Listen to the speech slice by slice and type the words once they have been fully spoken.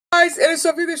guys, it is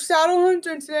Sophie the Shadow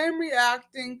Hunter, and today I'm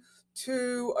reacting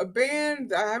to a band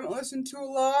that I haven't listened to a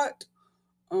lot.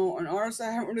 An artist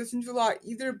I haven't listened to a lot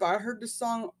either, but I heard the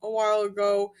song a while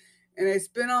ago, and it's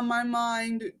been on my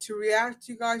mind to react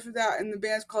to you guys for that. And the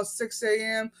band's called 6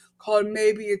 a.m., called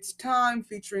Maybe It's Time,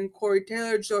 featuring Corey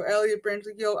Taylor, Joe Elliott,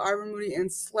 Brantley Gill, Ivan Moody,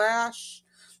 and Slash.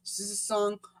 This is a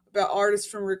song about artists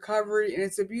from recovery, and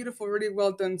it's a beautiful, really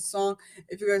well done song.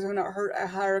 If you guys have not heard, I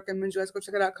highly recommend you guys go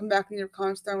check it out. Come back in your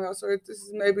comments down below. So this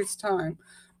is Maybe It's Time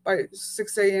by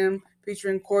 6 a.m.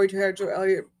 featuring Corey Taylor, Joe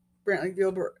Elliott, Brantley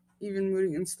Gilbert, Even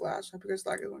Moody, and Slash. I hope you guys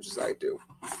like it as much as I do.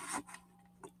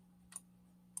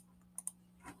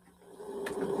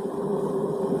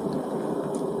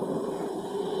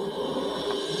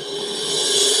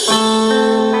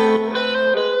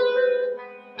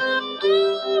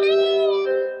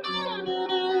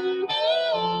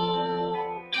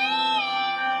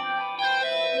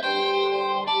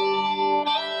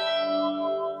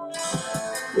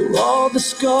 All the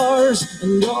scars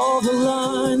and all the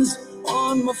lines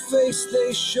on my face,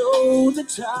 they show the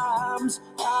times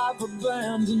I've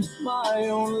abandoned my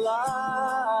own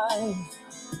life.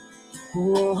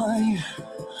 Why?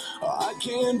 I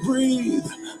can't breathe,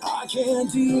 I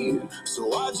can't eat,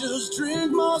 so I just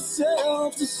drink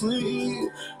myself to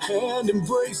sleep and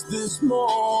embrace this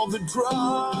morbid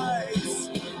price.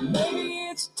 Maybe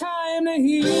it's time to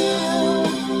heal,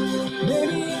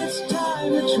 maybe it's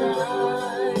time to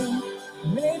try,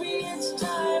 maybe it's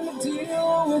time to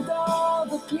deal with all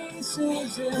the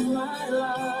pieces in my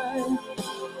life.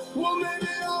 Well, maybe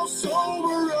I'll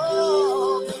sober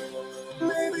up,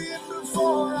 maybe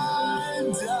before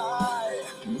I die,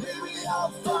 maybe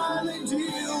I'll finally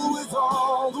deal with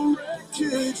all the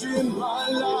wreckage in my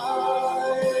life.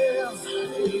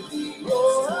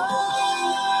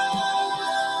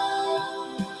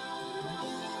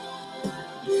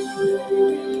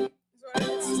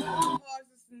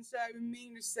 I've been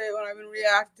meaning to say when I've been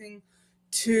reacting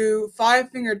to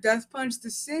Five Finger Death Punch. The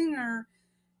singer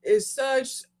is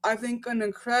such, I think, an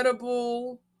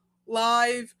incredible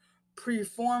live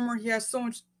performer. He has so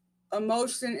much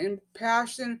emotion and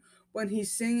passion when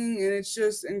he's singing, and it's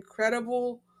just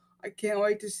incredible. I can't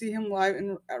wait to see him live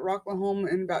at Rocklahoma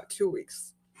in about 2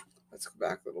 weeks. Let's go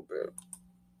back a little bit.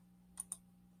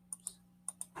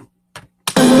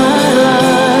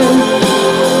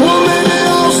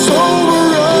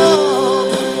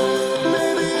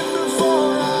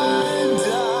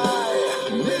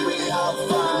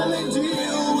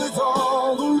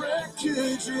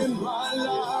 In my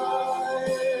life,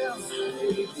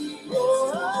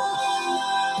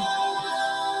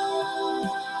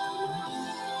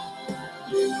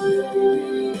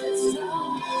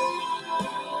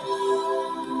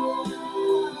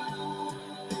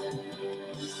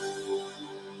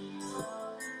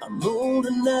 I'm older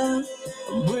now,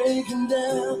 I'm breaking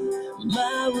down.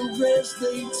 My regrets,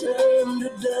 they turn to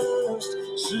dust.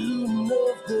 Soon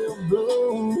enough, they'll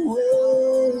blow away.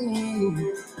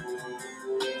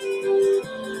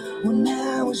 When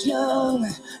I was young,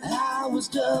 I was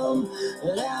dumb,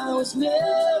 and I was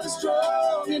never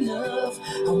strong enough.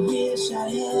 I wish I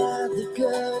had the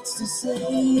guts to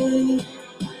say,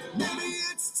 maybe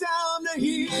it's time to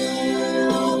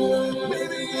heal,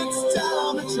 maybe it's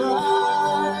time to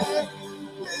try,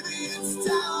 maybe it's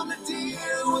time to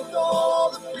deal with all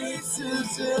the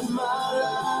pieces in my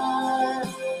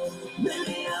life.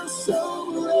 Maybe I'm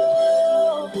sober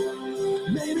up,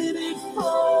 maybe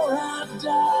before I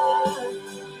die,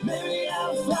 maybe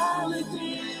I'll finally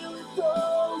deal with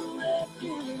all the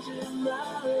wreckage in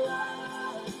my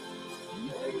life.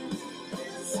 Maybe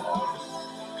it's time,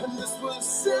 and this was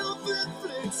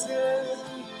self-inflicted.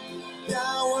 I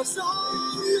was on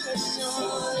a mission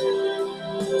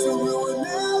to ruin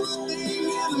everything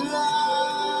in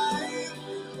life.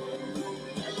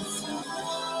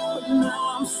 But now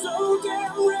I'm so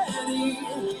damn ready.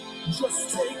 Just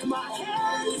take my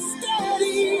hand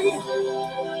steady,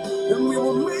 and we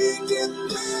will make it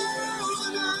through the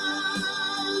night.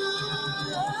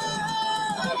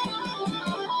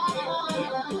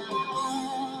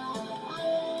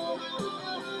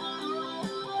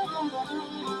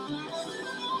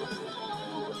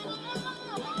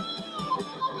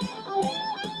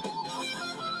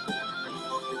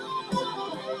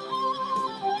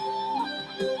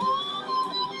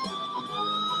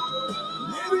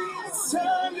 Maybe it's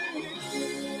time to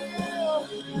heal,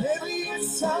 maybe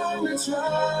it's time to try,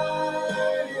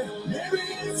 maybe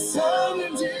it's time to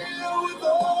deal with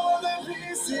all the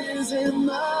pieces in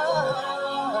my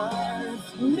life.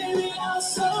 Maybe I'll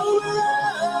sober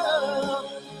up,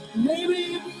 maybe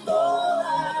before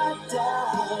I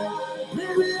die,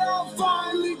 maybe I'll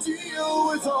finally deal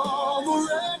with all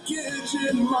wreckage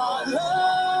in my life.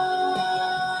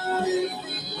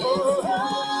 Oh,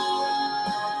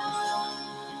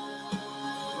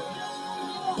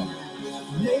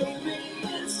 maybe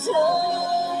it's time.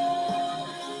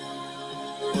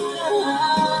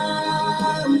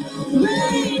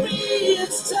 Maybe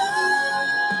it's time.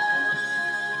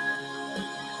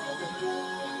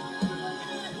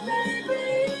 Maybe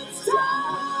it's time.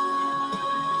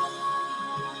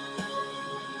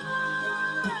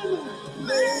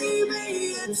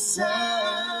 Maybe it's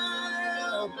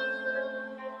time.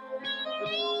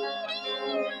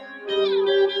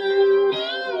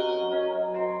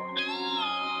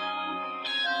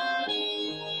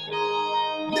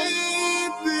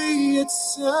 Maybe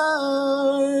it's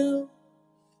time.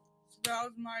 So that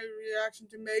was my reaction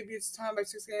to Maybe It's Time by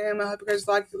 6 a.m. I hope you guys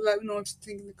liked it. Let me know what you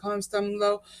think in the comments down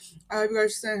below. I hope you guys are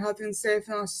staying healthy and safe,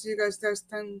 and I'll see you guys next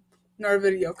time in our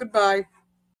video. Goodbye.